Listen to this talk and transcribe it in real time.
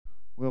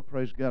Well,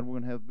 praise God. We're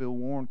going to have Bill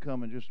Warren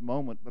come in just a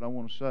moment, but I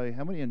want to say,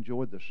 how many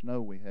enjoyed the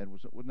snow we had?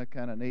 Wasn't that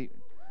kind of neat?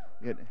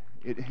 It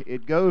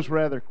it goes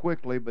rather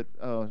quickly, but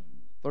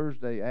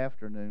Thursday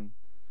afternoon,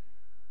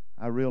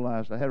 I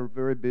realized I had a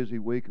very busy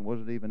week and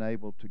wasn't even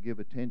able to give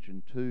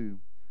attention to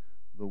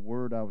the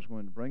word I was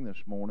going to bring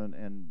this morning.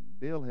 And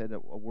Bill had a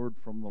word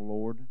from the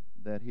Lord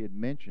that he had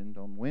mentioned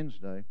on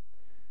Wednesday.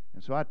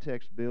 And so I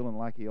texted Bill, and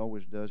like he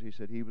always does, he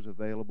said he was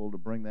available to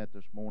bring that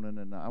this morning.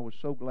 And I was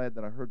so glad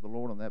that I heard the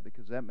Lord on that,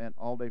 because that meant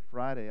all day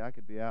Friday I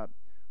could be out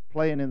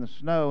playing in the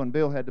snow, and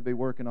Bill had to be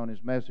working on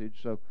his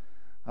message. So,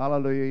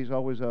 hallelujah, he's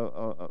always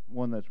a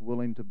one that's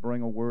willing to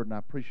bring a word, and I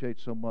appreciate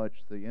so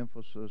much the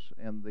emphasis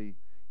and the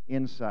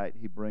insight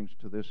he brings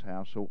to this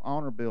house. So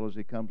honor Bill as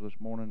he comes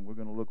this morning. We're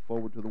going to look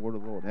forward to the word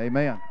of the Lord.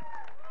 Amen.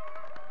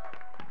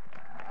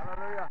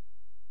 Hallelujah.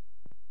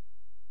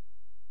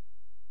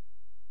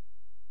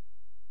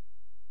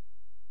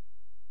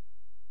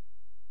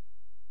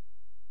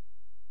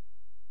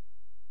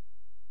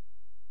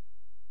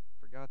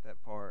 Forgot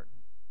that part.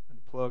 Had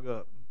to plug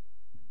up.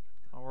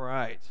 All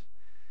right.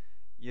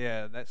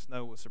 Yeah, that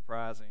snow was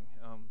surprising.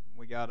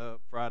 We got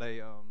up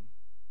Friday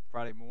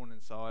morning,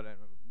 saw it, and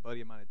a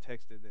buddy of mine had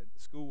texted that the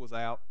school was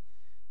out,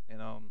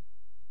 and I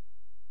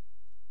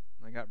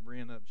got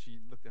Brianna up. She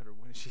looked at her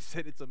window. She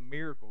said it's a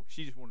miracle.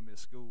 She just wanted me to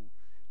school,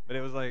 but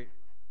it was like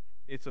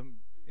it's a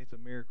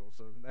miracle.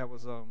 So that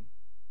was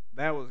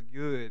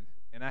good,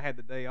 and I had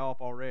the day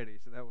off already,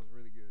 so that was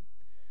really good.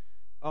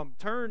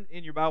 Turn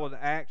in your Bible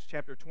to Acts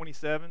chapter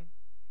 27.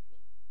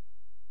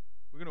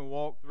 We're going to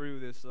walk through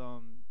this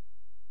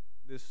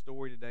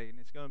story today, and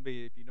it's going to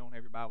be, if you don't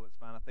have your Bible, it's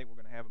fine. I think we're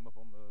going to have them up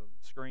on the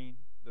screen,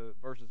 the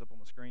verses up on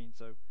the screen.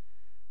 So,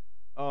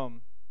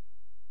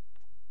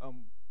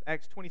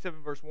 Acts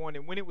 27 verse 1,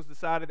 and when it was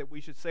decided that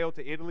we should sail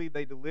to Italy,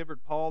 they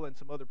delivered Paul and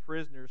some other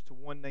prisoners to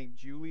one named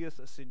Julius,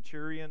 a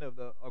centurion of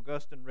the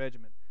Augustan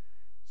regiment.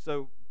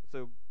 So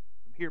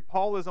here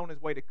Paul is on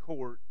his way to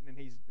court, and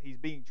he's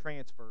being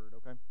transferred,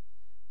 okay?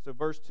 So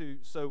verse 2,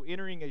 so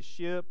entering a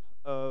ship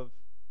of,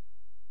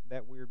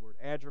 that weird word,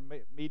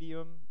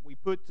 Adramyttium, we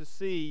put to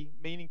sea,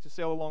 meaning to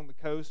sail along the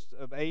coast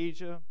of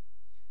Asia.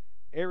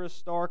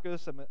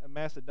 Aristarchus, a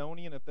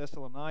Macedonian of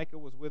Thessalonica,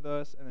 was with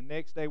us, and the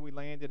next day we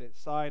landed at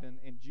Sidon,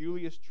 and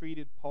Julius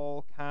treated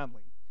Paul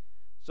kindly.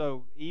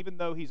 So even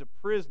though he's a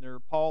prisoner,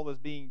 Paul is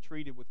being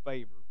treated with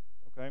favor,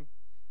 okay?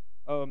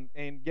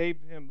 And gave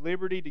him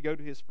liberty to go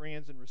to his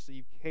friends and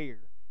receive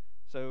care.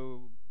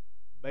 So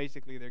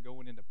basically they're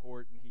going into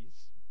port, and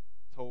he's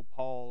told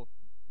Paul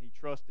he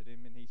trusted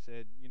him, and he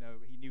said,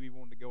 he knew he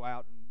wanted to go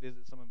out and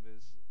visit some of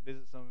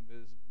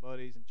his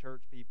buddies and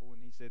church people,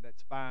 and he said,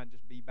 that's fine,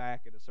 just be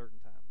back at a certain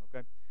time,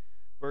 okay?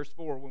 Verse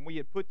 4, when we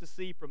had put to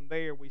sea from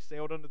there, we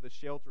sailed under the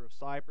shelter of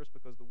Cyprus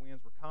because the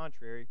winds were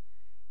contrary.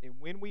 And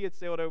when we had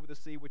sailed over the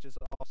sea, which is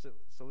all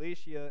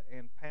Cilicia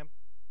and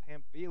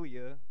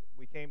Pamphylia,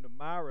 we came to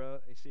Myra,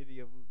 a city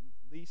of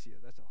Lycia.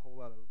 That's a whole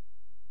lot of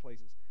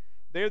places.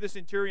 There the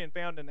centurion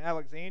found an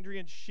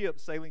Alexandrian ship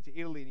sailing to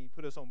Italy, and he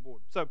put us on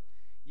board. So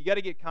you got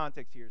to get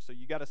context here. So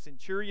you got a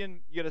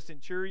centurion,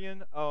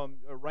 a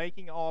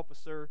ranking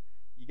officer.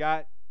 You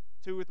got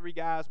 2 or 3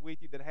 guys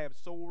with you that have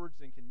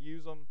swords and can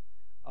use them.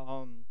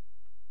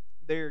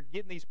 They're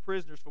getting these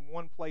prisoners from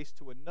one place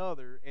to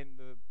another, and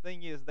the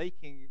thing is, they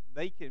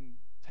can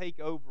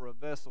take over a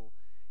vessel.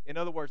 In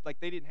other words,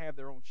 like, they didn't have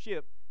their own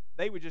ship.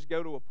 They would just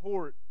go to a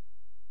port,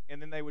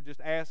 and then they would just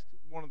ask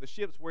one of the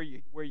ships where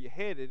you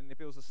headed, and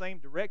if it was the same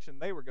direction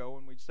they were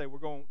going,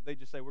 they'd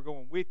just say we're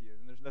going with you,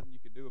 and there's nothing you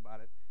could do about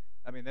it.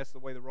 I mean, that's the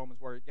way the Romans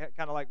were.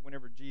 Kind of like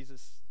whenever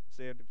Jesus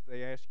said, if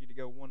they ask you to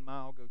go 1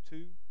 mile, go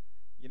 2.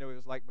 It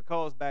was like,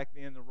 because back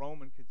then the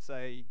Roman could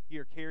say,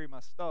 here, carry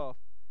my stuff,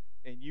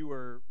 and you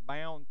were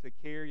bound to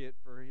carry it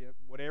for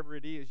whatever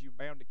it is, you're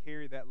bound to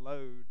carry that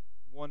load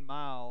 1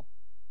 mile,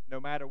 no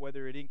matter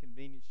whether it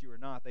inconvenienced you or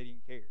not. They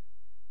didn't care.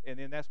 And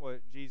then that's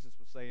what Jesus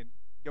was saying,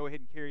 go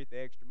ahead and carry it the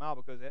extra mile,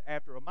 because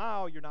after a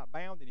mile, you're not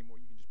bound anymore.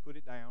 You can just put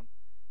it down,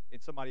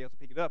 and somebody else will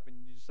pick it up, and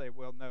you just say,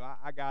 well, no,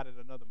 I got it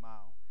another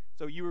mile.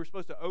 So you were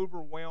supposed to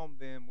overwhelm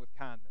them with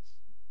kindness.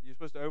 You're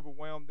supposed to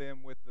overwhelm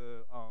them with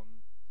the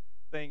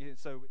thing. And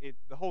so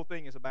the whole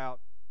thing is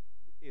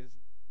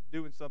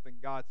doing something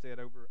God said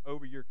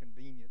over your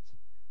convenience.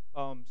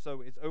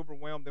 So it's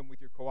overwhelm them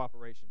with your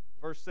cooperation.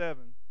 Verse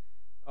 7,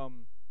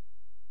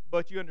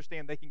 but you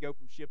understand they can go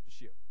from ship to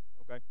ship,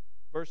 okay?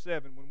 Verse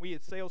 7, when we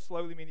had sailed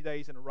slowly many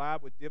days and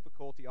arrived with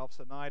difficulty off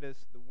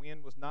Cnidus, the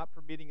wind was not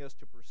permitting us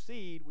to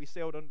proceed. We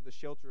sailed under the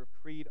shelter of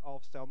Crete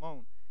off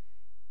Salmon.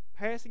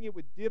 Passing it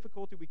with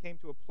difficulty, we came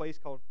to a place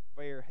called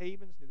Fair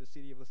Havens near the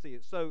city of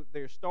Lycia. So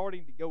they're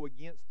starting to go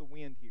against the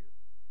wind here.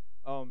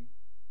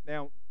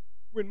 Now,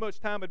 when much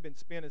time had been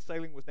spent and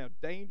sailing was now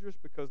dangerous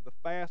because the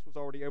fast was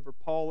already over,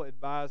 Paul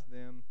advised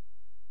them,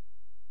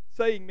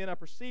 saying, men, I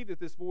perceive that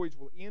this voyage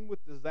will end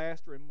with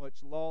disaster and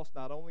much loss,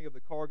 not only of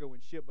the cargo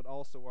and ship, but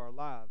also our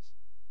lives.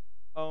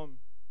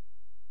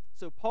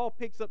 So Paul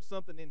picks up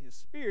something in his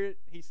spirit.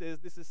 He says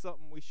this is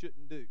something we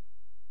shouldn't do.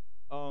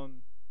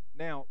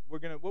 Now,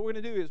 what we're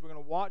gonna do is we're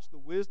gonna watch the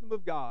wisdom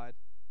of God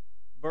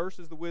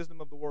versus the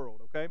wisdom of the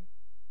world, okay?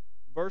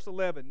 Verse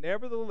 11,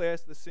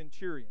 nevertheless, the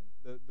centurion,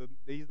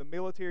 he's the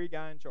military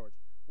guy in charge,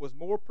 was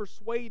more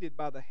persuaded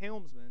by the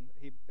helmsman,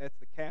 that's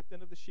the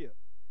captain of the ship,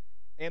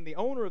 and the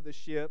owner of the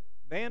ship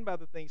than by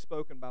the things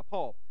spoken by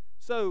Paul.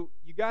 So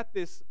you got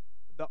this,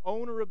 the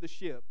owner of the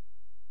ship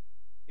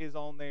is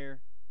on there,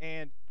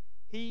 and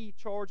he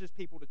charges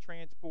people to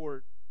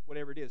transport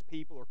whatever it is,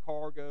 people or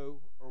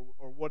cargo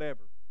or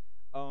whatever.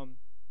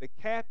 The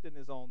captain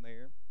is on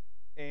there,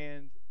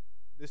 and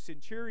the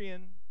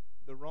centurion,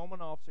 the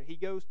Roman officer, he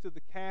goes to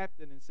the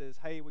captain and says,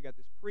 hey, we got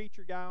this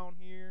preacher guy on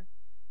here,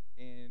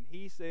 and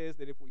he says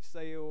that if we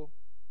sail,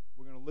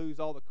 we're going to lose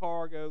all the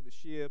cargo, the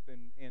ship,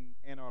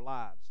 and our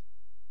lives.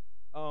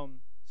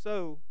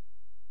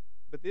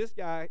 But this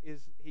guy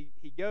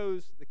he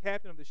goes, the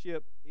captain of the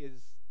ship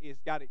is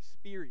got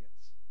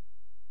experience.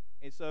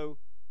 And so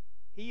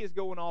he is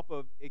going off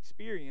of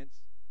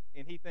experience,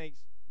 and he thinks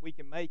we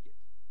can make it,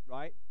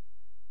 right?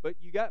 But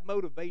you got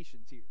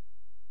motivations here.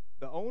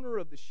 The owner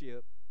of the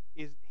ship,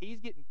 he's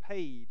getting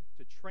paid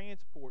to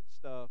transport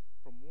stuff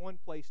from one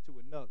place to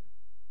another.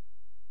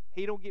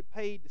 He don't get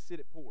paid to sit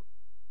at port.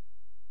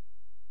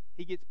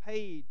 He gets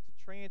paid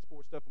to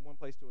transport stuff from one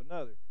place to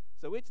another.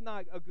 So it's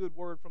not a good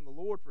word from the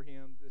Lord for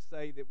him to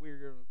say that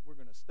we're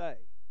going to stay.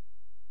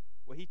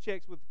 Well, he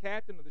checks with the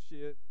captain of the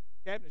ship.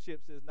 Captain of the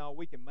ship says, no,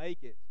 we can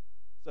make it.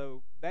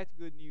 So that's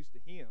good news to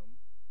him.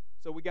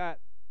 So we got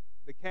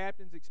the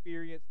captain's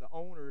experience. The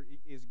owner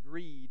is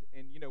greed.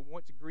 And,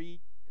 once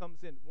greed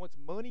comes in, once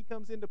money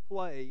comes into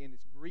play and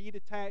it's greed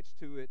attached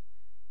to it,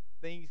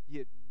 things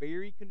get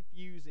very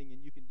confusing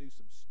and you can do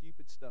some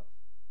stupid stuff.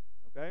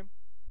 Okay?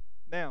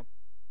 Now,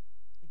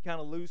 you kind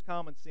of lose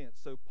common sense.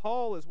 So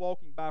Paul is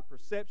walking by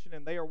perception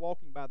and they are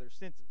walking by their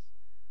senses.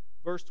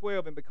 Verse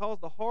 12, and because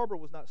the harbor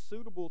was not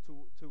suitable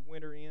to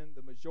winter in,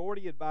 the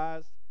majority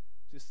advised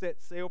to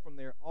set sail from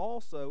there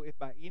also, if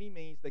by any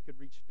means they could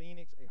reach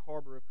Phoenix, a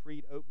harbor of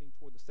Crete opening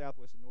toward the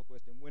southwest and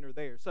northwest, and winter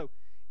there. So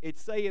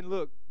it's saying,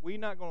 look, we're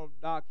not going to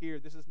dock here.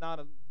 This is not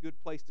a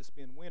good place to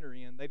spend winter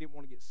in. They didn't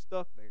want to get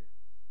stuck there.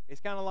 It's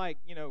kind of like,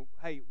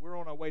 hey, we're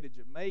on our way to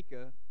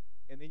Jamaica,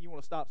 and then you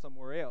want to stop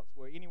somewhere else.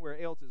 Well, anywhere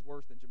else is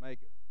worse than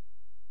Jamaica.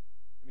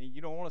 I mean,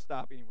 you don't want to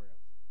stop anywhere else.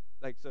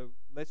 So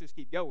let's just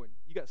keep going.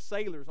 You got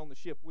sailors on the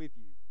ship with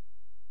you.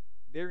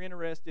 They're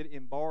interested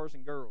in bars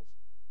and girls.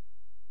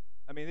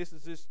 I mean, this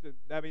is just.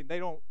 They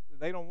don't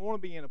want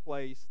to be in a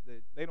place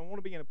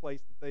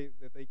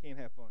that they can't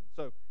have fun.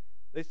 So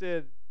they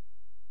said.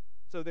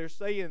 So they're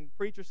saying,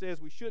 preacher says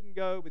we shouldn't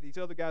go, but these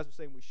other guys are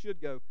saying we should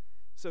go.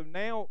 So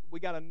now we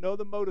got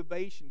another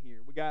motivation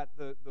here. We got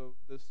the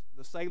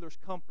sailor's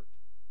comfort.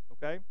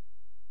 Okay.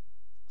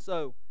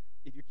 So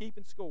if you're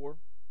keeping score,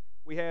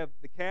 we have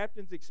the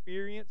captain's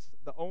experience,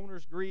 the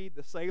owner's greed,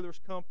 the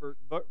sailor's comfort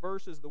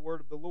versus the word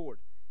of the Lord.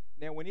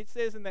 Now, when it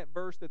says in that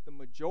verse that the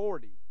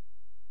majority,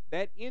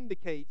 that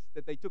indicates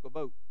that they took a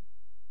vote.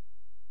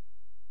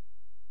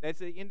 That's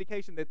an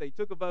indication that they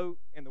took a vote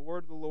and the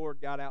word of the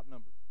Lord got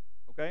outnumbered.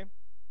 Okay?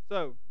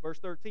 So, verse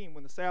 13,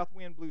 when the south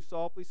wind blew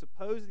softly,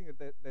 supposing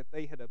that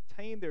they had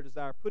obtained their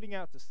desire, putting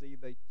out to sea,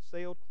 they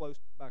sailed close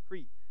by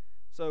Crete.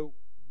 So,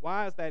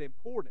 why is that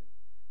important?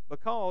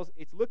 Because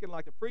it's looking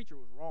like the preacher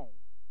was wrong.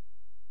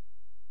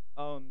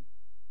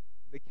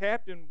 The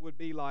captain would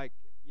be like,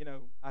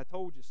 I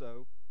told you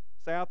so.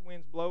 South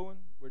wind's blowing.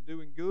 We're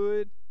doing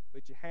good,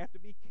 but you have to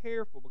be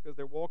careful because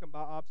they're walking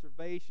by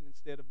observation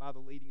instead of by the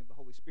leading of the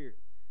Holy Spirit.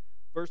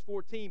 Verse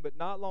 14, but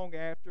not long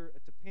after, a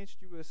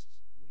tempestuous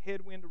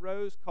headwind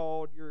arose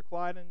called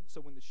Euroclydon.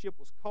 So when the ship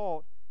was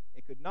caught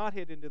and could not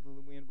head into the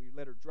wind, we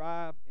let her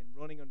drive, and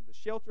running under the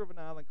shelter of an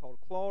island called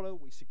Clauda,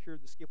 we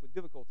secured the skiff with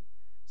difficulty.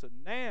 So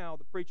now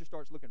the preacher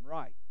starts looking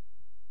right.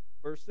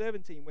 Verse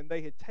 17, when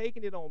they had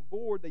taken it on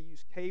board, they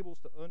used cables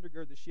to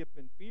undergird the ship,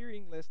 and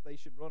fearing lest they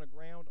should run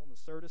aground on the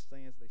Syrtis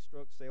sands, they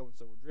struck sail and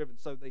so were driven.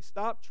 So they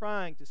stopped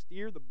trying to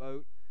steer the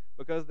boat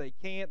because they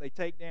can't. They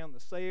take down the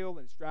sail,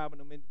 and it's driving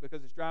them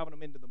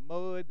into the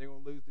mud. They're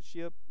going to lose the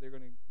ship. They're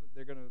going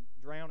to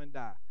drown and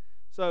die.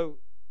 So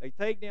they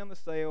take down the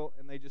sail,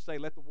 and they just say,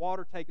 let the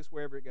water take us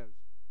wherever it goes.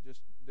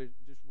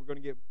 We're going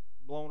to get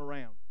blown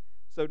around.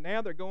 So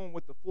now they're going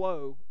with the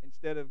flow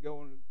instead of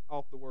going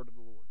off the word of the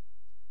Lord.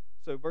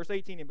 So verse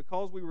 18, and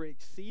because we were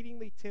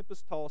exceedingly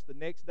tempest-tossed, the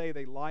next day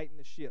they lightened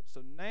the ship.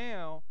 So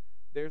now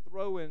they're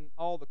throwing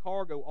all the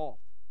cargo off.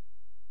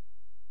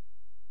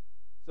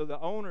 So the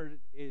owner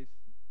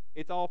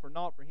it's all for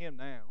naught for him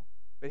now.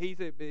 But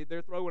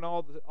they're throwing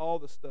all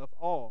the stuff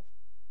off.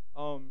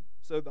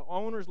 So the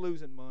owner's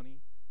losing money.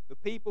 The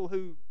people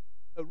who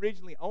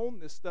originally own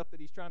this stuff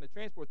that he's trying to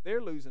transport,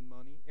 they're losing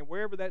money. And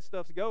wherever that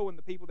stuff's going,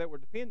 the people that were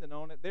dependent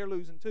on it, they're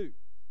losing too.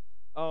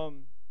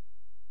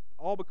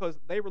 All because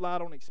they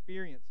relied on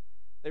experience.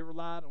 They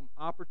relied on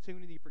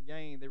opportunity for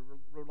gain. They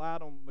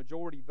relied on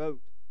majority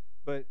vote.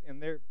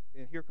 And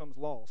here comes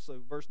loss. So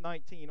verse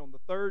 19, on the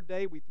third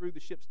day we threw the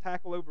ship's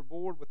tackle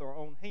overboard with our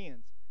own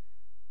hands.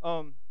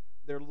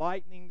 They're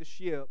lightening the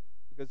ship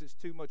because it's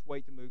too much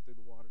weight to move through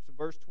the water. So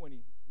verse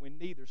 20, when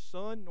neither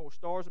sun nor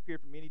stars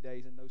appeared for many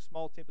days and no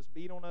small tempest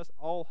beat on us,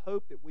 all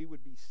hope that we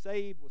would be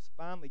saved was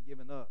finally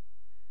given up.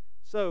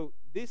 So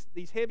these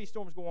heavy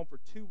storms go on for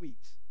 2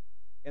 weeks,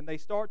 and they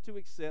start to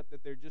accept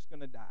that they're just going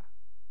to die.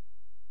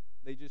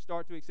 They just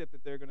start to accept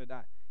that they're going to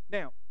die.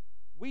 Now,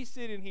 we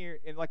sit in here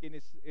and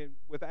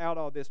without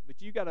all this, but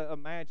you got to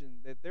imagine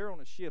that they're on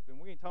a ship, and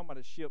we ain't talking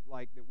about a ship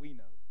like that we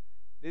know.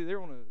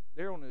 They're on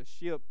a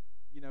ship,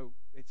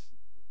 it's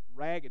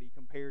raggedy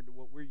compared to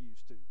what we're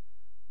used to.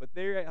 But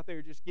they're out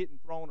there just getting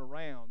thrown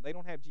around. They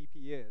don't have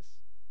GPS.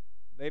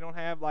 They don't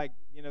have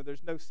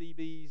there's no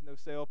CBs, no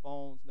cell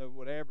phones, no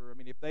whatever. I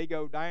mean, if they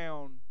go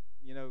down,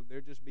 they'll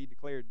just be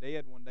declared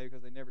dead one day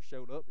because they never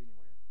showed up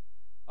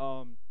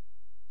anywhere.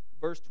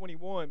 Verse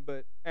 21,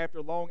 but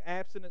after long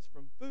abstinence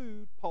from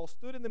food, Paul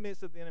stood in the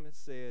midst of them and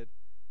said,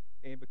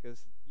 and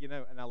because,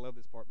 and I love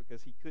this part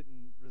because he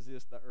couldn't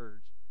resist the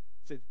urge,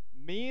 said,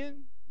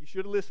 men, you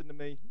should have listened to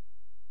me.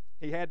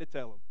 He had to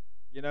tell them.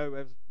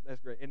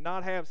 That's great. And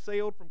not have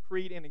sailed from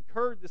Crete and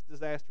incurred this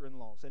disaster and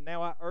loss. And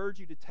now I urge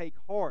you to take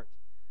heart,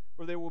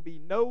 for there will be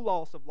no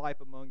loss of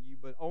life among you,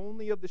 but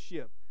only of the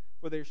ship.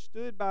 For there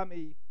stood by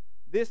me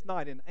this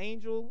night an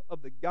angel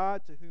of the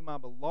God to whom I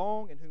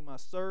belong and whom I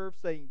serve,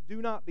 saying,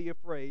 do not be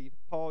afraid,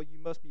 Paul, you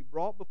must be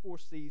brought before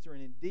Caesar,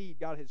 and indeed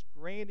God has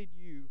granted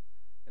you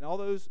and all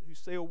those who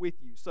sail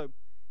with you. So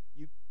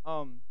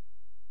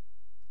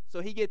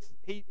he gets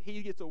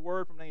a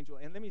word from an angel.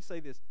 And let me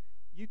say this.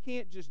 You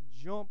can't just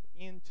jump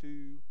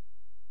into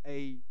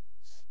a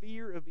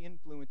sphere of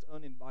influence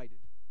uninvited.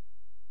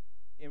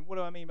 And what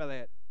do I mean by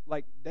that?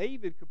 Like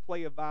David could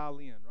play a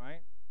violin,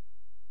 right?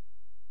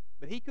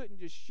 But he couldn't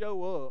just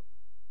show up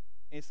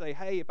and say,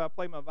 hey, if I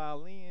play my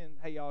violin,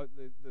 hey, y'all,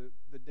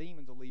 the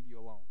demons will leave you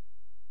alone.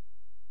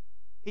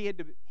 He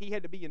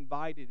had to be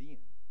invited in.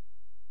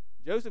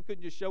 Joseph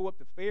couldn't just show up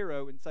to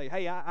Pharaoh and say,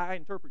 hey, I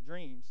interpret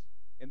dreams,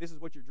 and this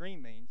is what your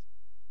dream means.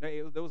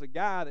 No, there was a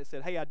guy that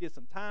said, hey, I did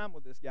some time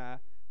with this guy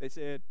that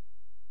said,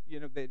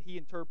 that he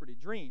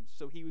interpreted dreams.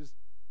 So he was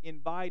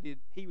invited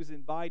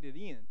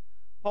in.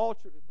 Paul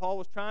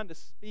was trying to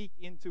speak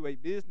into a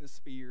business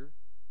sphere,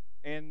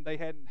 and they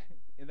had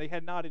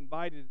not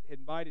invited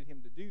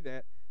him to do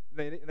that.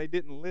 They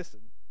didn't listen.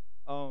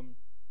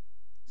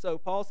 So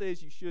Paul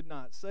says you should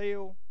not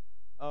sail.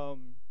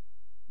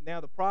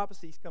 Now the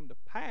prophecies come to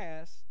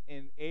pass,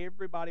 and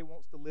everybody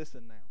wants to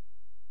listen now.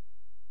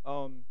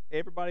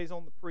 Everybody's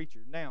on the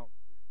preacher. Now,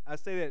 I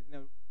say that,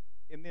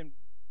 and then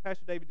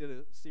Pastor David did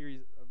a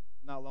series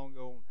not long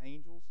ago on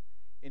angels,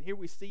 and here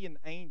we see an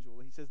angel.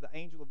 He says the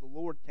angel of the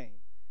Lord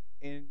came.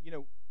 And,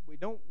 we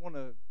don't want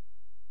to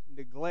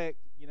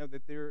neglect,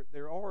 that there's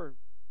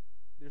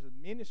a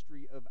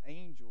ministry of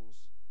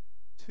angels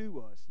to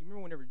us. You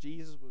remember whenever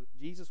Jesus was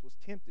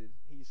tempted,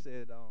 he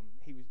said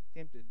he was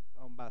tempted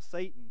by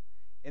Satan,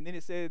 and then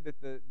it said that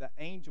the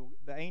angel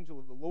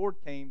of the Lord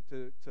came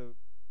to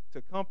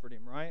comfort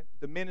him, right?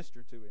 To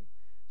minister to him.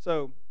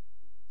 So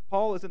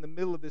Paul is in the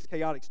middle of this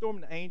chaotic storm,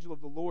 and the angel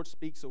of the Lord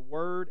speaks a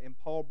word, and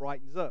Paul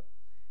brightens up.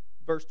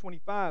 Verse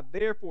 25,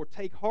 therefore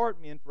take heart,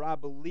 men, for I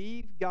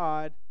believe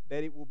God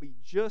that it will be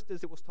just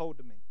as it was told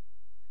to me.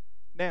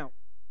 Now,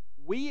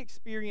 we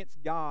experience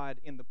God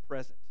in the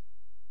present,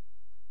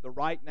 the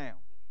right now.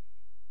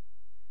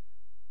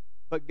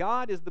 But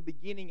God is the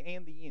beginning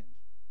and the end.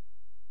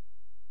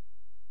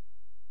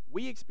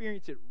 We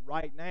experience it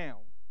right now.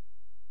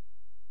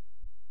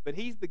 But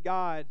He's the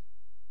God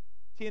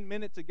 10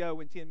 minutes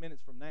ago and 10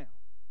 minutes from now.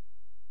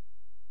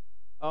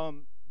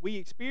 We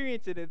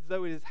experience it as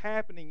though it is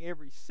happening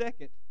every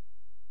second,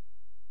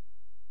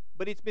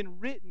 but it's been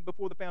written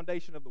before the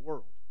foundation of the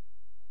world.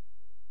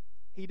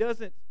 I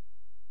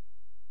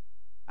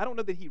don't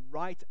know that He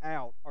writes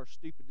out our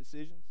stupid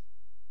decisions,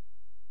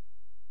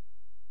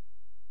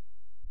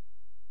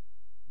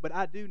 but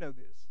I do know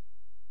this.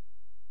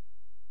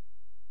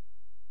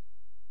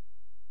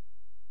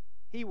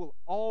 He will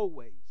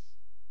always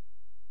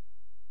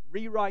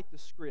rewrite the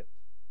script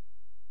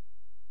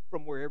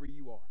from wherever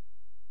you are.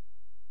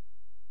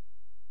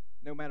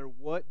 No matter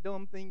what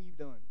dumb thing you've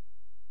done,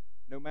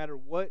 no matter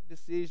what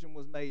decision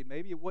was made,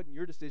 maybe it wasn't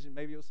your decision,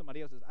 maybe it was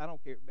somebody else's, I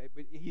don't care, but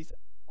He's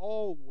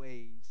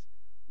always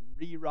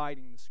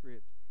rewriting the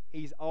script.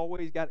 He's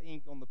always got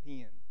ink on the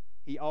pen.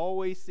 He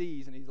always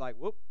sees, and He's like,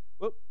 whoop,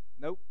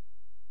 nope.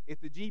 It's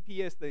the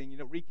GPS thing,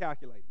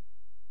 recalculating.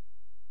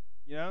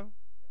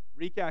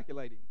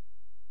 Recalculating.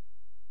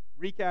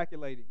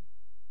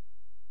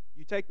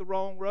 You take the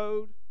wrong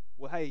road,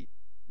 well, hey,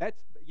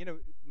 that's,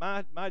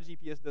 my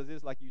GPS does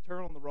this, like you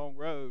turn on the wrong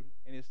road,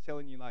 and it's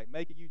telling you, like,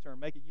 make a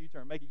U-turn,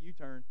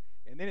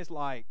 and then it's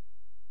like,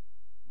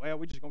 well,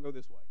 we're just going to go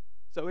this way.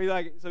 So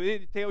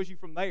it tells you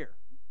from there,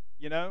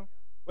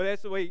 But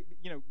that's the way,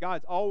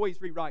 God's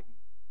always rewriting.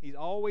 He's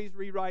always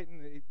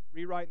rewriting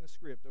the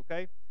script,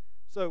 okay?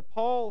 So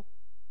Paul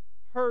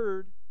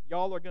heard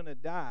y'all are going to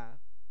die,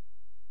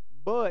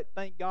 but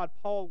thank God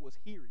Paul was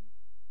hearing.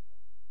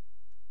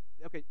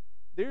 Okay,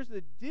 there's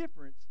a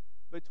difference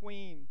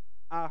between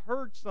I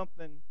heard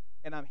something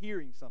and I'm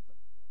hearing something.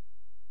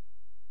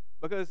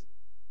 Because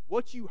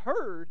what you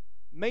heard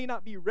may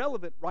not be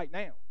relevant right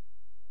now.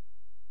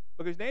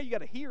 Because now you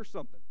got to hear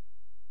something.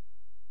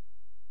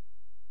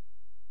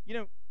 You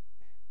know,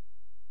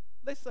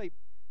 let's say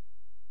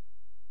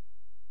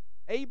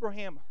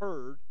Abraham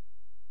heard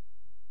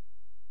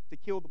to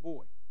kill the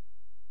boy.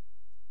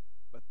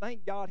 But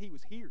thank God he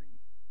was hearing.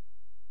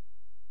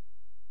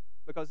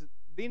 Because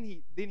then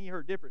he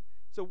heard different.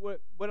 So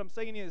what I'm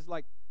saying is,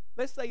 like,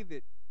 let's say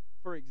that,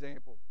 for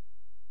example,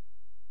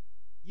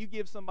 you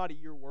give somebody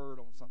your word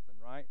on something,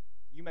 right?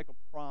 You make a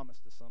promise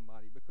to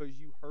somebody because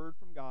you heard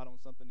from God on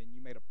something and you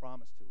made a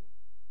promise to them.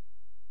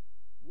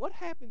 What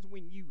happens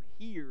when you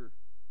hear?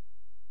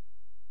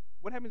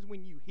 What happens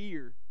when you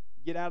hear,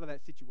 get out of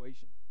that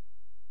situation?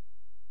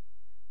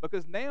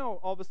 Because now,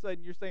 all of a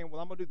sudden, you're saying, well,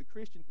 I'm going to do the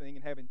Christian thing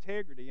and have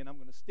integrity, and I'm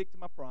going to stick to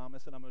my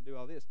promise, and I'm going to do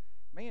all this.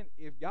 Man,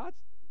 if God's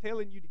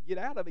telling you to get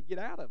out of it, get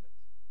out of it.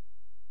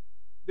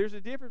 There's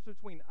a difference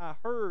between I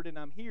heard and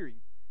I'm hearing.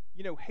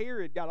 You know,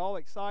 Herod got all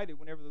excited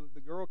whenever the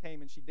girl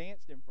came and she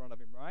danced in front of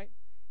him, right?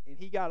 And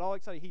he got all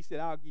excited. He said,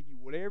 I'll give you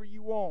whatever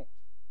you want.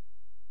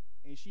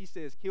 And she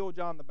says, kill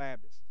John the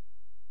Baptist.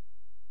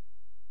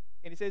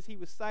 And it says he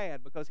was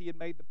sad because he had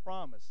made the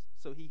promise,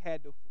 so he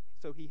had to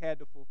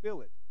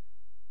fulfill it.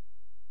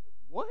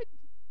 What?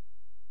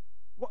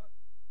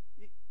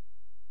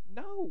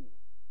 No.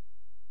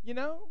 You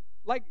know?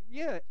 Like,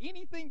 yeah,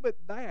 anything but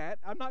that.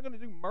 I'm not going to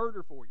do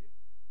murder for you.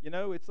 You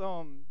know, it's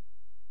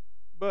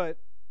but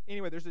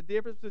anyway, there's a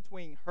difference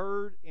between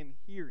heard and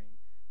hearing.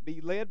 Be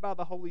led by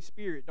the Holy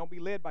Spirit. Don't be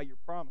led by your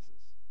promises.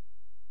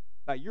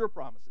 By your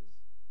promises.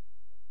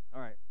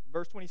 All right,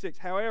 verse 26.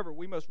 However,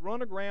 we must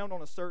run aground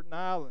on a certain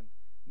island.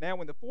 Now,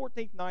 when the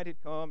 14th night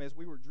had come, as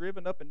we were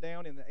driven up and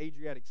down in the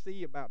Adriatic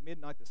Sea, about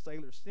midnight the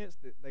sailors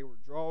sensed that they were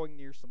drawing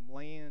near some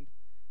land.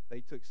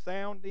 They took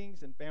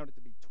soundings and found it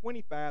to be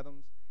 20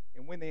 fathoms.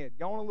 And when they had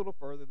gone a little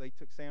further, they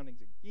took soundings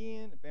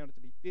again and found it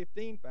to be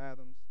 15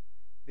 fathoms.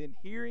 Then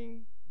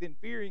fearing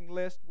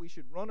lest we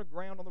should run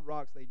aground on the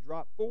rocks, they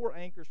dropped 4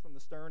 anchors from the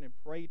stern and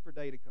prayed for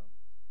day to come.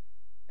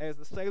 As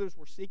the sailors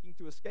were seeking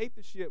to escape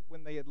the ship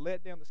when they had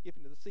let down the skiff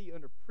into the sea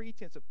under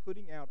pretense of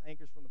putting out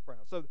anchors from the prow.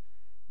 So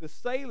the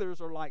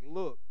sailors are like,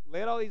 look,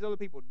 let all these other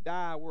people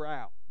die, we're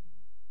out.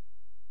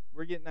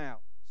 We're getting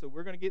out. So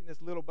we're going to get in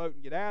this little boat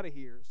and get out of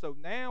here. So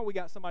now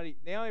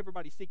now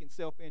everybody's seeking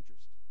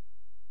self-interest.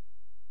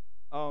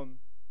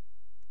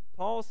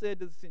 Paul said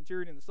to the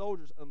centurion and the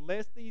soldiers,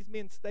 unless these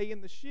men stay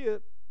in the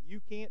ship, you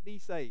can't be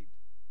saved.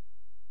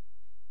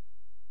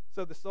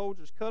 So the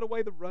soldiers cut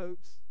away the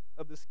ropes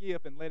of the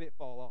skiff and let it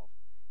fall off.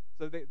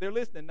 So they're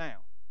listening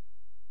now.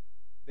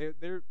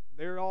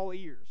 They're all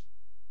ears.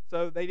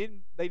 So they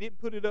didn't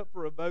put it up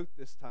for a vote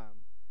this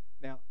time.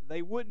 Now,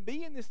 they wouldn't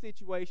be in this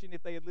situation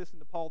if they had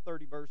listened to Paul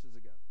 30 verses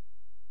ago.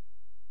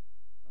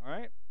 All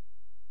right?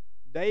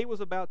 Day was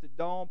about to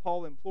dawn.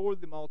 Paul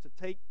implored them all to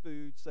take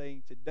food,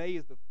 saying, today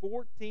is the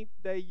 14th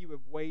day you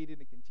have waited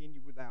and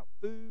continued without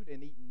food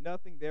and eaten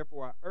nothing.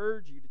 Therefore, I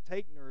urge you to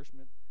take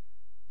nourishment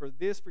for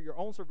your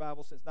own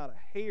survival, since not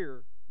a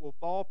hair will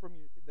fall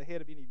from the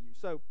head of any of you.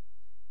 So,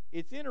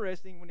 it's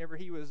interesting, whenever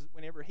he was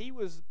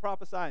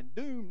prophesying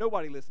doom,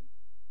 nobody listened.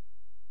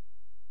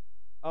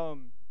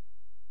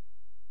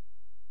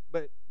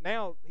 But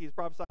now he's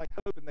prophesying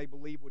hope, and they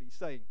believe what he's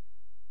saying.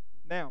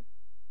 Now,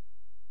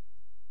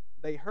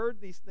 they heard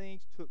these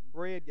things, took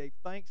bread, gave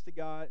thanks to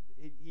God.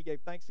 He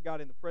gave thanks to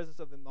God in the presence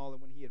of them all,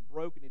 and when he had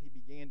broken it, he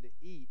began to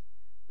eat.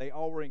 They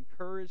all were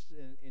encouraged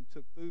and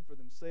took food for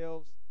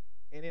themselves.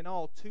 And in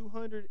all,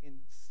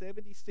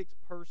 276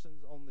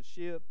 persons on the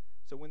ship.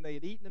 So when they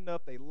had eaten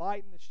enough, they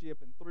lightened the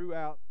ship and threw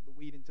out the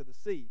wheat into the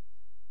sea.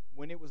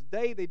 When it was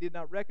day, they did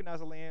not recognize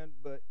the land,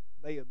 but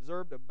they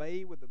observed a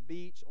bay with a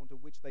beach onto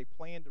which they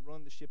planned to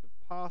run the ship if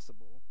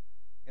possible.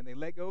 And they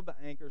let go of the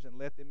anchors and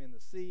let them in the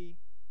sea.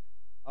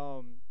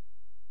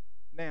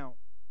 Now,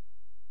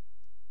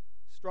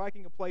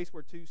 striking a place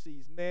where 2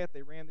 seas met,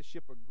 they ran the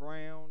ship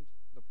aground.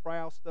 The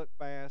prow stuck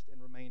fast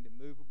and remained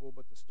immovable,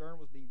 but the stern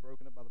was being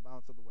broken up by the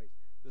violence of the waves.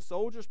 The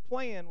soldiers'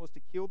 plan was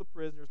to kill the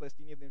prisoners, lest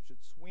any of them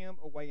should swim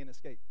away and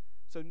escape.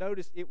 So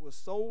notice it was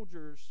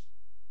soldiers,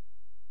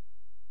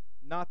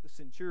 not the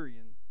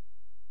centurion.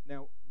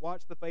 Now,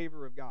 watch the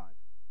favor of God.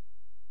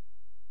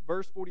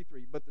 Verse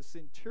 43, but the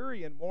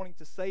centurion, wanting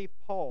to save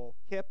Paul,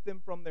 kept them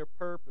from their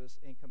purpose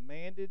and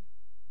commanded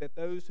that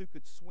those who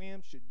could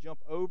swim should jump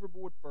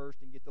overboard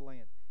first and get to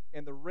land,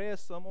 and the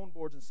rest, some on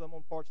boards and some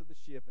on parts of the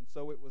ship, and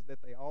so it was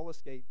that they all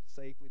escaped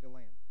safely to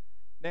land.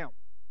 Now,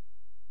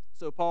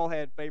 so Paul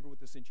had favor with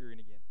the centurion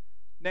again.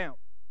 Now,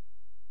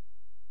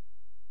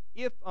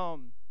 if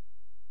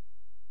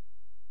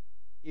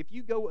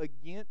you go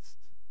against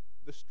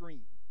the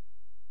stream,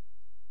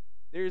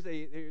 there's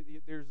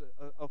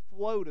a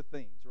flow to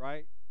things,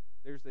 right?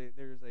 There's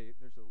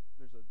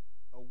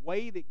a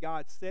way that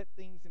God set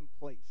things in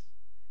place,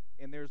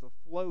 and there's a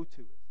flow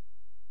to it.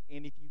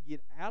 And if you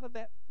get out of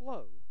that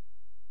flow,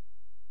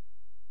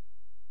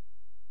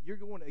 you're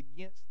going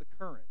against the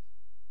current.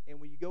 And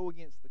when you go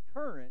against the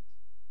current,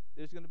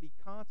 there's going to be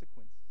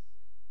consequences.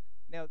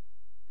 Now,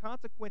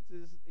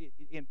 consequences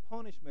and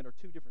punishment are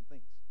two different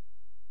things.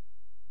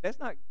 That's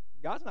not,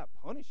 God's not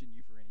punishing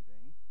you for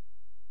anything.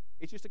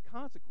 It's just a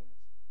consequence.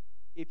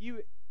 If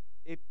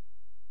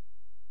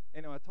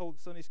I told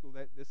Sunday school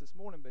this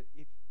morning, but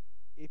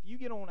if you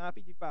get on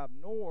I-55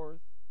 North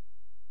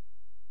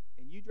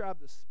and you drive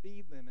the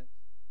speed limit,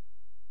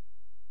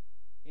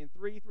 in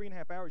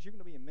 3.5 hours, you're going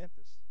to be in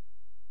Memphis.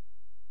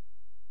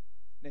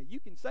 Now,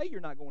 you can say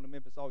you're not going to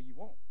Memphis all you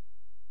want,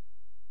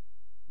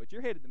 but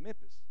you're headed to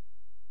Memphis.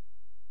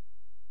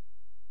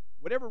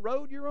 Whatever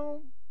road you're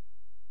on,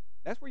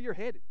 that's where you're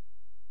headed.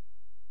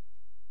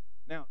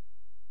 Now,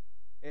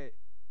 and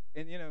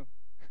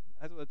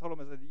that's what I told him.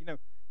 I said,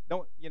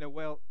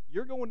 well,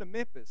 you're going to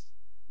Memphis.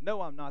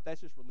 No, I'm not.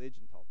 That's just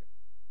religion talking.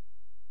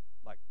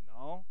 Like,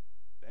 no,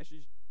 that's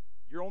just,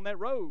 you're on that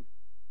road.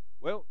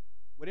 Well,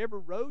 whatever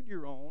road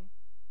you're on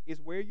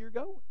is where you're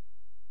going.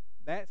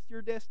 That's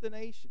your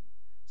destination.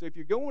 So if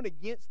you're going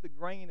against the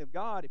grain of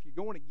God, if you're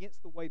going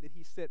against the way that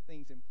He set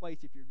things in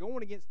place, if you're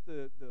going against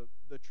the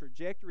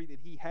trajectory that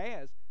He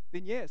has,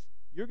 then yes,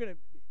 you're gonna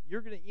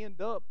end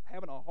up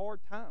having a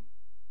hard time.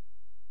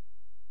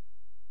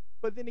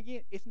 But then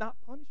again, it's not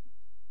punishment.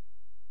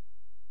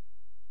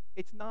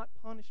 It's not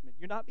punishment.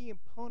 You're not being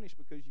punished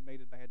because you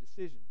made a bad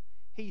decision.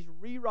 He's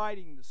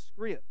rewriting the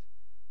script,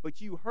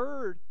 but you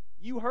heard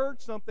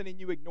something and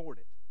you ignored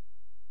it.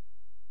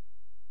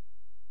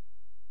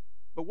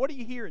 But what are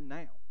you hearing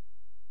now?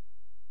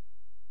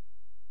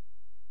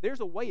 There's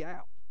a way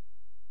out.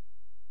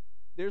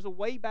 There's a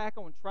way back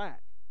on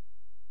track.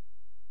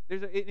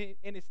 And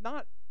it's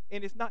not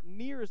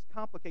near as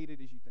complicated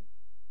as you think.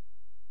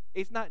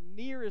 It's not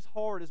near as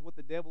hard as what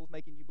the devil's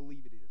making you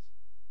believe it is.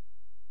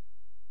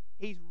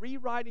 He's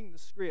rewriting the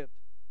script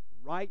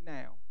right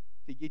now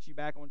to get you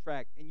back on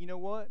track. And you know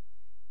what?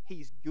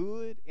 He's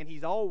good, and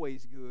He's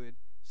always good.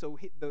 So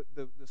the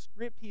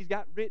script He's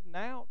got written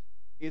out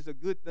is a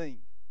good thing.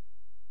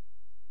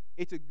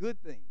 It's a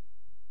good thing.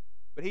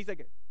 But He's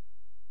like,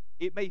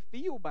 it may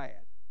feel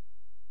bad.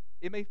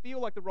 It may feel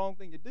like the wrong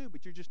thing to do,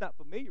 but you're just not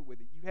familiar with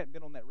it. You haven't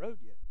been on that road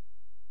yet.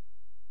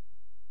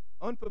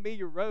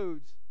 Unfamiliar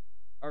roads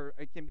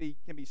can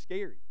be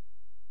scary.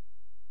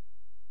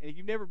 And if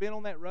you've never been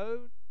on that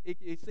road,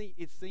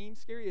 it seems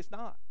scary. It's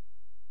not.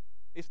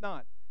 It's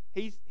not.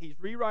 He's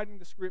rewriting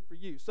the script for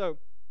you. So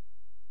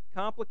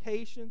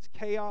complications,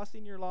 chaos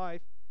in your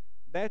life,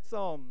 that's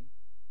not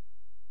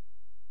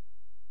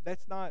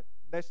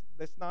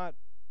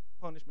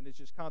punishment. It's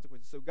just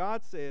consequences. So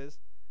God says,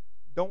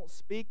 don't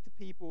speak to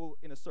people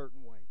in a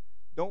certain way.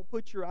 Don't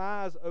put your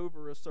eyes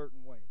over a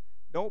certain way.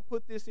 Don't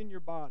put this in your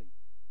body.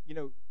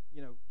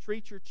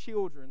 Treat your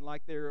children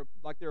like they're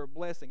a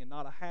blessing and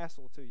not a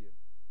hassle to you.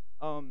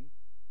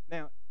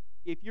 Now,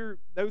 if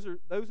those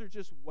are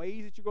just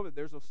ways that you go.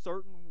 There's a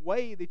certain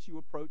way that you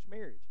approach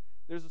marriage.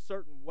 There's a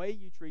certain way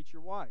you treat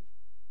your wife,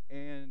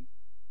 and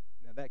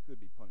now that could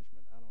be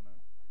punishment. I don't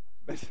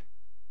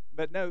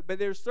know, but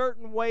there's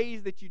certain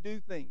ways that you do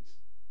things.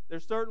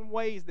 There's certain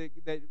ways that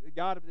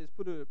God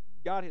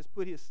has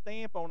put His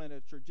stamp on and a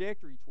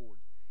trajectory toward,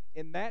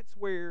 and that's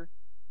where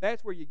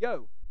you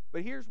go.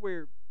 But here's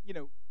where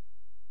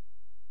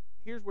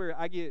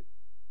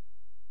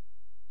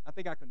I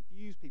think I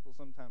confuse people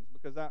sometimes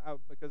because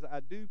I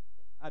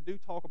do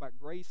talk about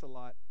grace a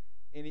lot,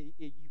 and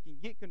you can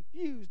get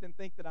confused and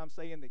think that I'm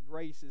saying that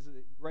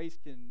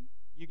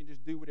you can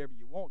just do whatever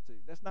you want to.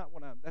 That's not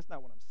what I'm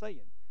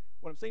saying.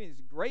 What I'm saying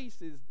is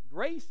grace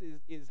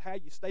is how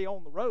you stay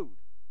on the road.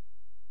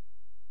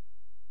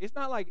 It's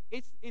not like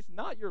it's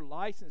not your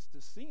license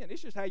to sin.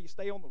 It's just how you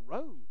stay on the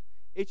road.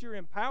 It's your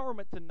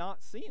empowerment to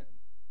not sin.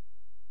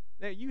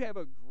 Now, you have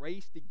a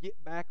grace to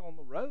get back on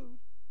the road,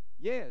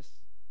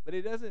 yes, but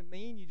it doesn't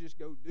mean you just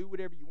go do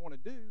whatever you want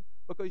to do,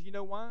 because you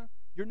know why?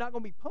 You're not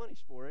going to be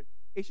punished for it.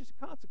 It's just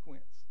a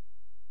consequence.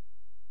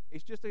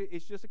 It's just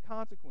a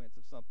consequence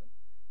of something.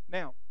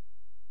 Now,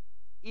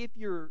 if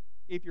you're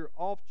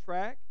off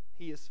track,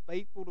 He is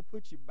faithful to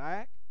put you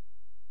back.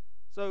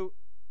 So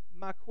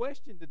my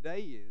question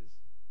today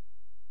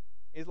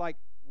is like,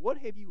 what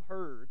have you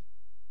heard?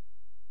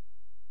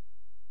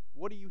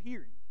 What are you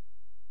hearing?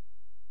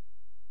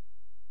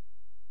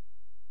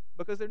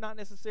 Because they're not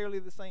necessarily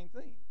the same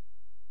thing.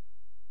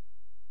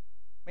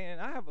 Man,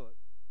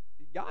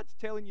 God's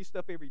telling you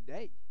stuff every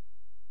day.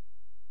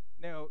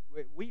 Now,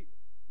 we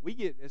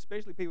get,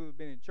 especially people who've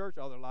been in church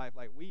all their life,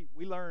 like we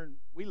learn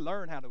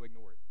how to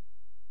ignore it.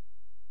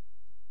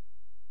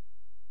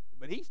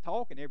 But He's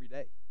talking every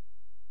day.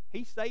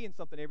 He's saying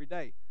something every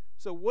day.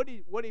 So what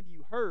have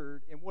you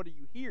heard and what are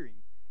you hearing?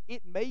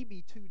 It may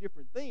be two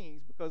different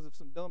things because of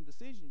some dumb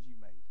decisions you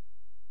made.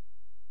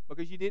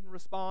 Because you didn't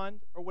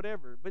respond or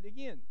whatever. But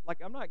again, like,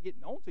 I'm not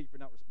getting on to you for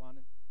not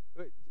responding.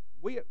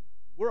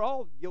 We're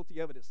all guilty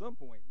of it at some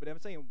point. But I'm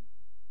saying,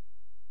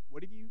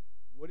 what have you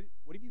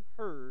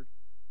heard?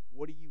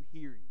 What are you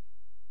hearing?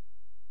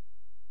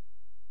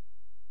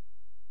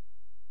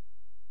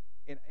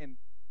 And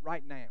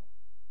right now.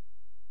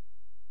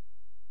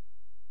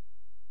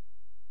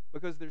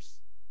 Because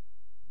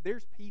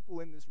there's people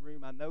in this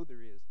room, I know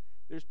there is.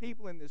 There's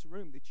people in this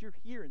room that you're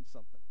hearing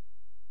something.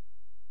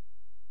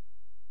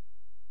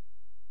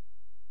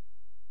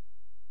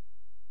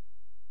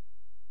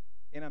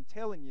 And I'm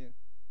telling you,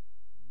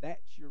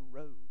 that's your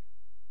road.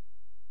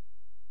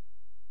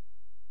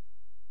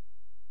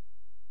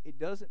 It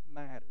doesn't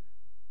matter.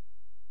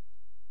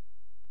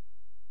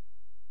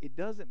 It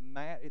doesn't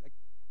matter. Like,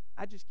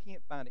 I just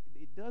can't find it.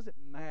 It doesn't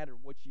matter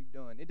what you've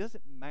done. It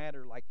doesn't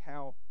matter like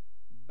how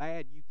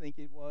bad you think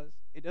it was.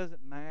 It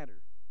doesn't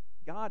matter.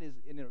 God is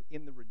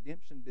in the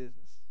redemption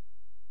business.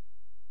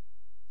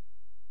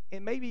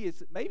 And maybe you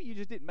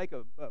just didn't make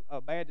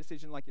a bad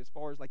decision, like as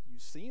far as like you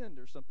sinned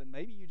or something.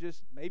 Maybe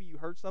you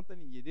heard something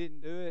and you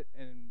didn't do it,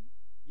 and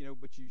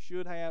but you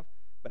should have.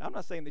 But I'm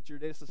not saying that you're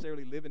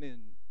necessarily living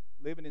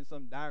in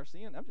some dire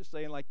sin. I'm just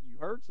saying like you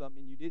heard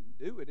something and you didn't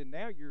do it, and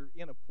now you're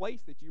in a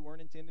place that you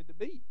weren't intended to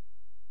be.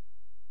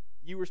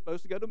 You were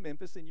supposed to go to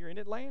Memphis and you're in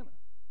Atlanta.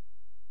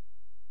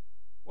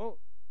 Well,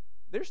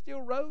 there's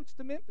still roads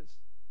to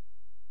Memphis.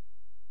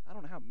 I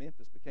don't know how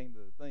Memphis became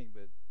the thing,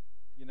 but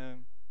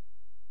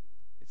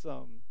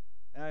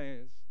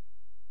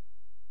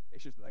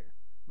it's just there.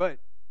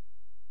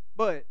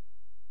 But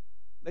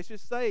let's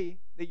just say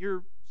that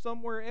you're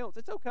somewhere else.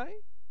 It's okay.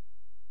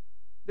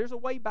 There's a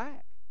way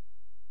back.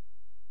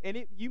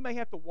 And you may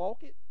have to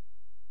walk it,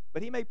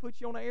 but he may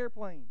put you on an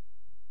airplane.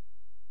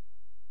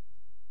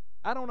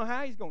 I don't know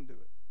how he's going to do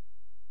it,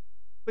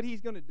 but he's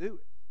going to do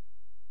it.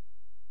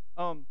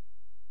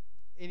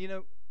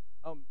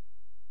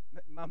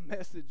 My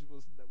message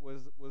was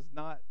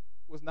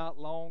not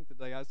long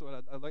today. I asked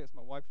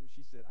my wife what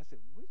she said. I said,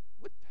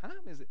 "What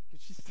time is it?"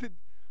 Because she said,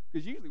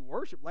 because usually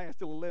worship lasts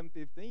till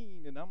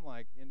 11:15, and I'm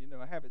like,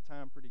 I have it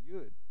timed pretty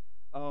good.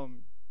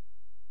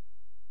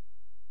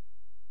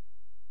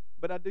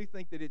 But I do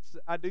think it's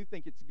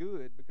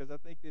good, because I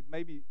think that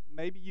maybe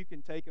you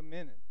can take a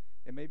minute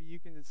and maybe you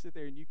can sit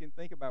there and you can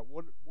think about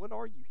what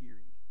are you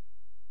hearing?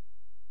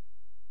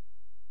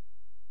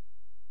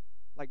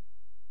 Like,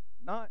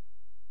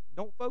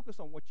 don't focus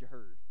on what you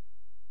heard.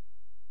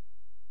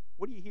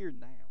 What do you hear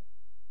now?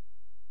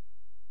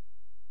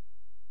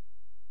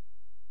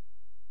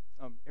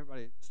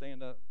 Everybody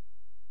stand up.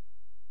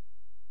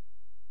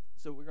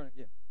 So we're gonna,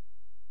 yeah.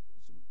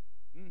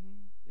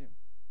 Yeah.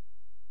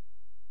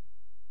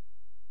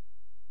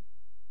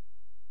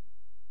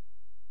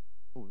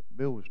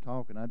 Bill was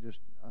talking. I just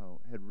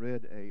had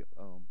read a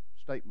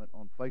statement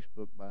on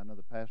Facebook by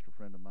another pastor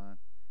friend of mine,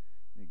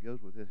 and it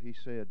goes with this. He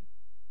said,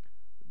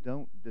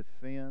 "Don't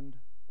defend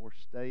or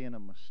stay in a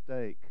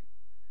mistake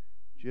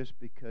just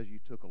because you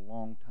took a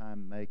long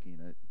time making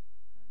it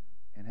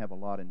and have a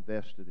lot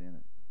invested in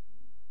it."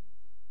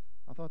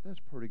 I thought that's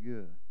pretty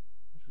good.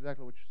 That's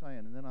exactly what you're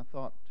saying. And then I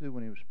thought too,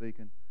 when he was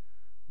speaking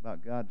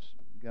about God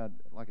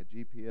like a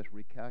GPS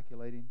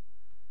recalculating.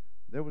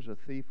 There was a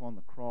thief on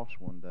the cross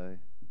one day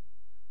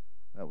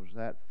that was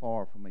that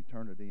far from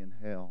eternity in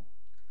hell,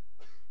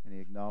 and he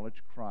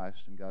acknowledged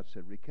Christ, and God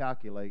said,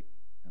 "Recalculate,"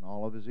 and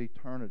all of his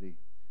eternity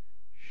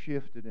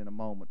shifted in a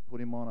moment, put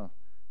him on a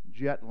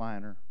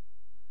jetliner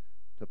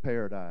to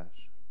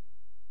paradise.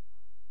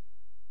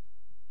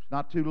 It's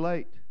not too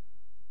late.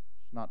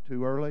 It's not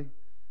too early.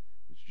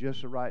 It's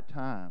just the right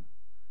time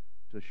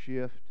to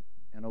shift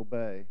and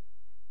obey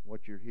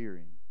what you're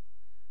hearing.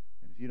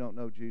 And if you don't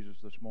know Jesus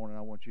this morning,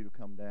 I want you to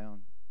come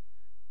down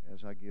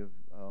as I give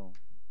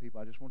people.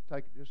 I just want to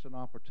take just an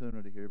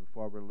opportunity here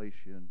before I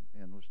release you,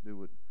 and let's do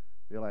what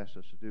Bill asked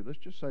us to do. Let's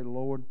just say,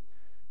 "Lord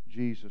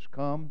Jesus,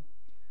 come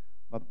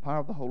by the power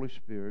of the Holy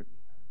Spirit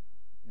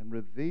and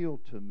reveal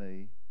to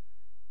me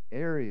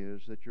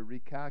areas that you're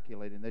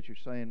recalculating, that you're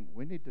saying,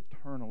 we need to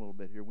turn a little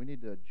bit here. We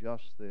need to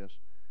adjust this.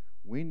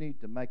 We need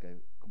to make a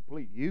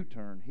complete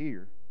U-turn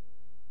here."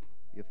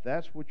 If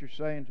that's what you're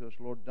saying to us,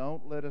 Lord,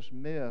 don't let us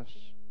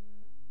miss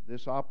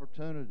this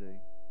opportunity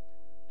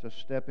to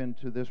step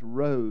into this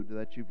road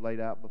that you've laid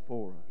out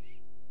before us.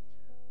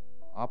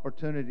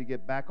 Opportunity to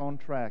get back on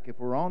track. If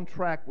we're on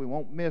track, we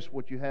won't miss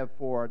what you have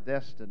for our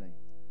destiny.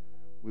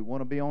 We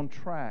want to be on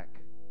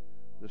track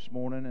this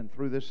morning, and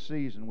through this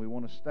season, we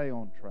want to stay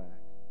on track.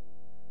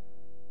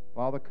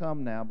 Father,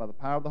 come now by the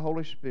power of the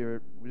Holy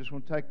Spirit. We just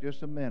want to take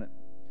just a minute,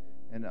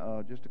 and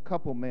just a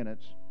couple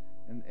minutes,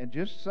 and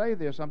just say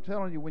this. I'm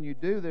telling you, when you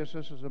do this,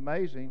 this is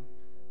amazing.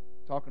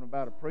 Talking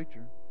about a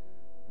preacher.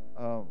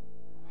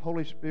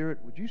 Holy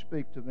Spirit, would you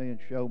speak to me and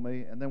show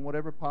me? And then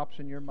whatever pops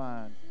in your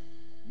mind,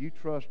 you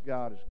trust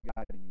God is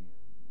guiding you.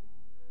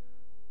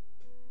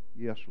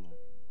 Yes, Lord.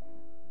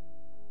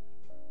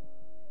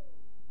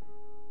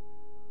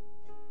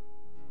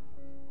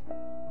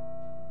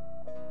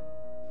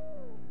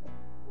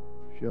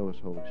 Show us,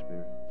 Holy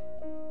Spirit.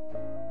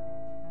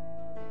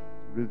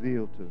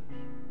 Reveal to us.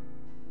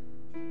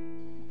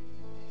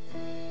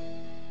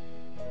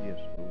 Yes,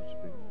 Holy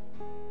Spirit.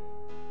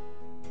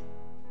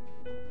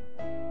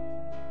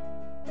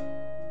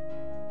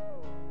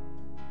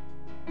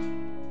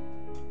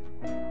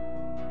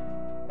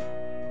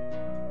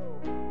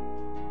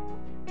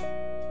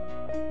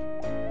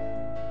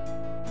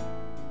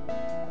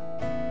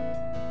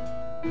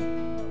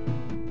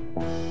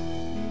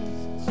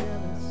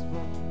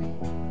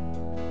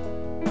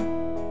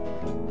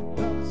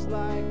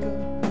 Like a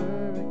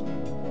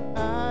hurricane,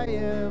 I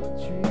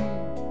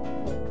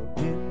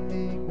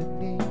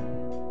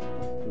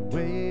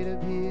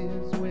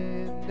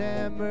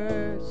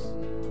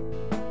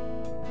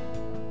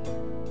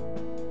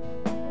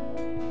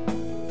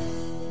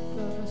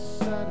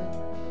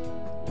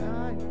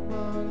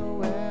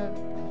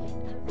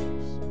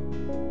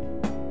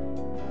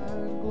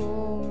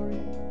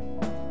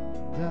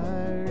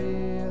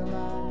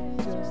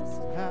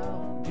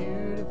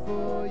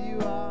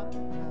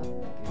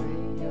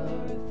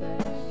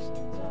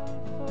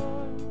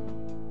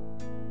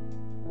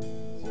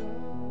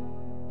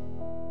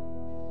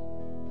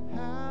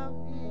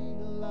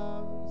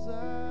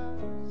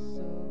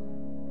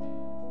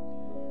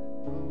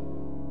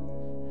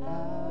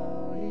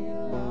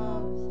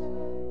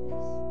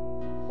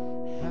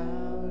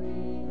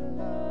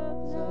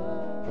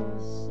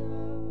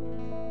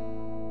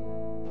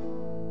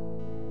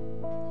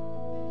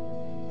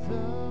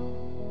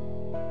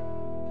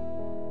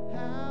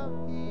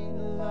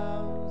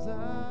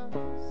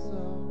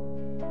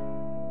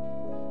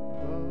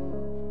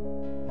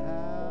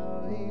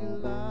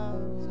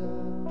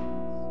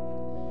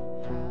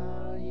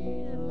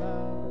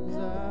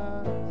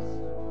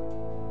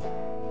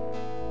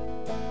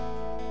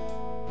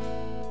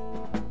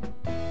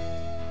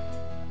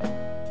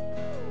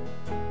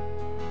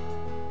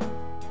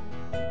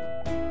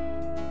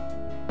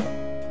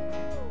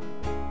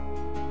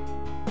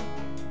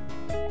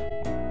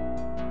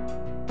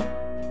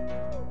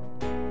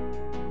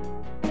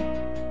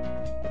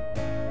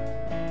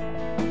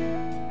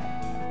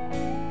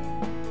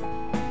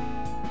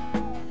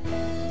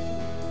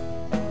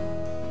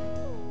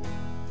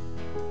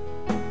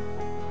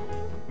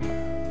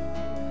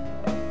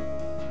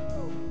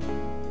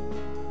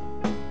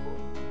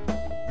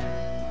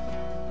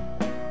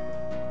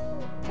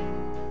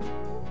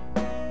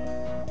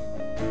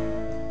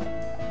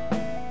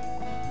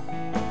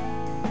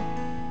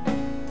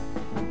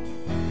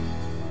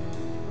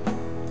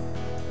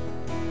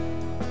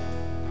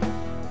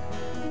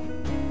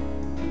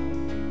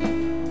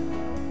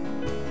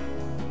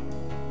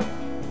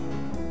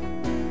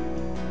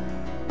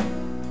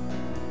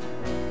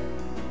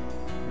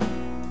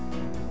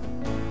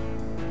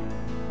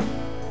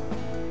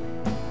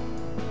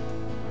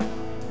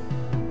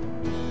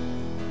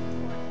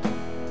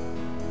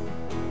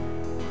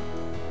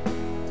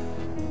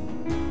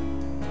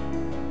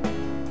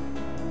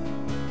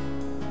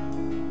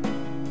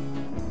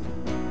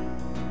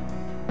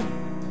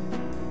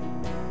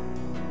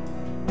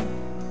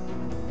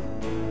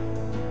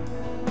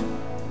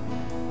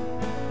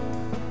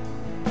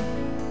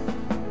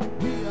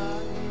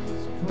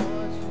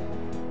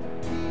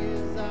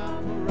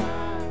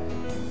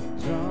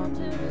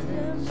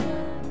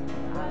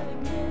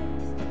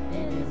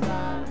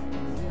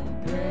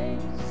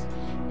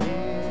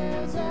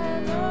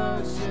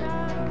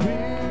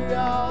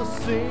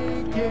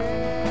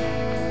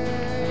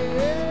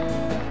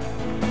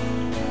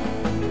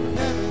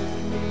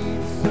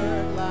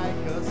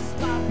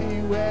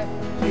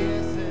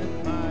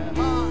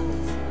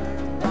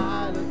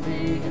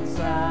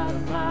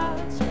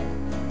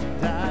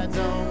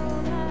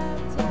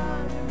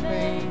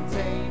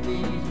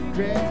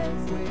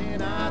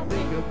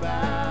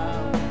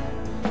about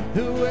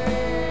the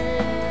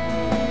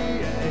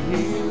way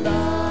He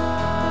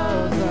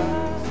loves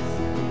us.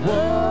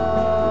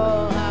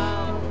 Oh,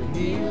 how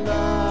He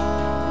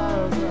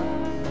loves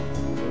us.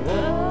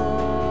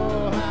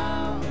 Oh,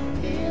 how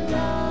He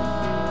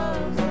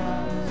loves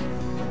us.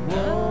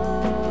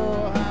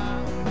 Oh,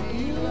 how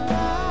He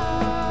loves.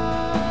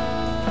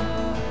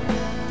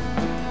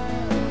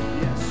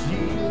 Yes,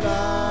 He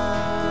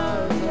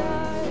loves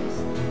us.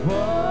 Oh,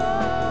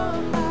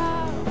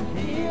 how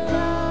He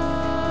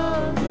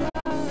loves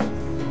us.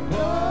 Oh,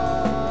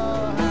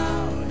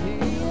 how He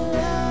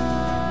loves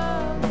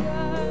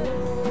us.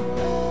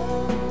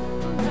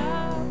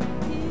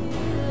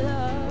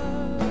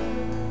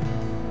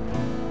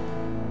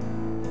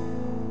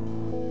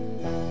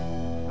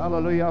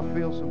 Hallelujah. I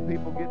feel some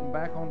people getting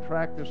back on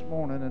track this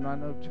morning, and I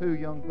know 2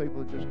 young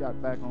people that just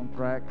got back on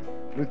track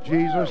with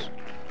Jesus.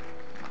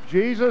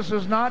 Jesus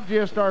is not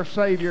just our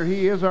Savior.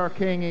 He is our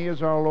King. He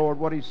is our Lord.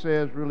 What He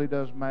says really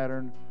does matter.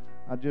 And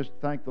I just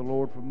thank the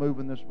Lord for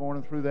moving this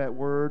morning through that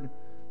Word,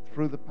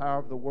 through the power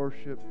of the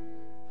worship.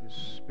 His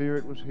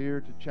Spirit was here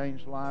to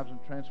change lives and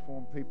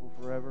transform people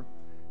forever.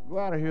 Go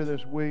out of here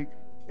this week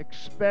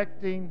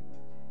expecting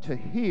to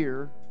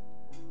hear,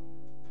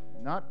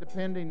 not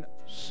depending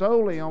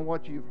solely on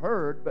what you've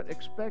heard, but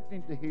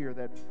expecting to hear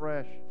that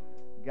fresh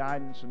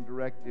guidance and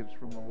directives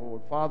from the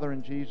Lord. Father,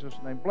 in Jesus'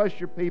 name, bless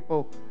your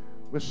people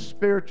with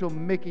spiritual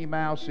Mickey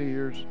Mouse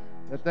ears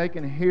that they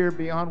can hear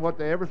beyond what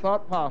they ever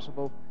thought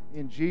possible.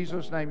 In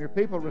Jesus' name, your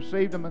people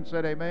received them and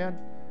said amen.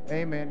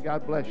 Amen.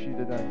 God bless you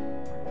today.